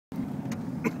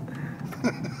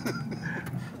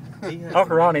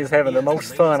Uncle Ronnie is having the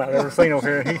most fun I've ever seen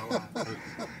over here.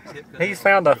 He's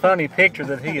found a funny picture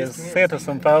that he has sent to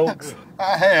some folks.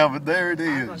 I have, but there it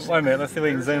is. Wait a minute, let's see if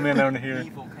we can zoom in on here.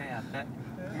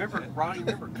 Remember, Ronnie,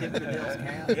 remember Kid McDowell's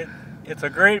cat? It's a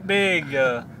great big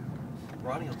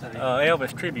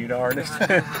Elvis tribute artist.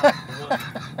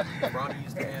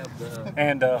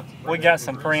 And we got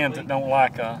some friends that don't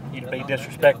like you to be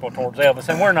disrespectful towards Elvis,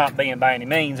 and we're not being by any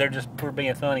means. We're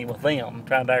being funny with them,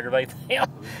 trying to aggravate them,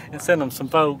 and send them some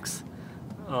folks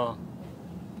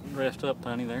dressed up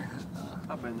funny there.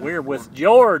 We're with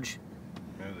George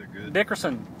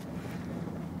Dickerson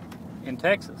in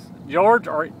Texas. George,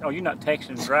 oh, you're not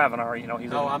texting and driving, are you?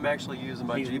 No, I'm actually using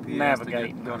my GPS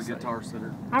navigating to go to Guitar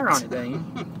Center. Hi, Ronnie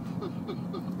Dean.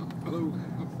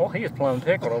 Well, he is plumb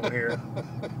tickled over here.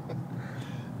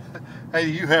 Hey,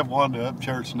 you have one to up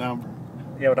church number.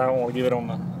 Yeah, but I don't want to give it on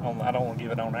the I don't want to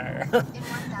give it on air.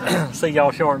 See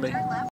y'all shortly.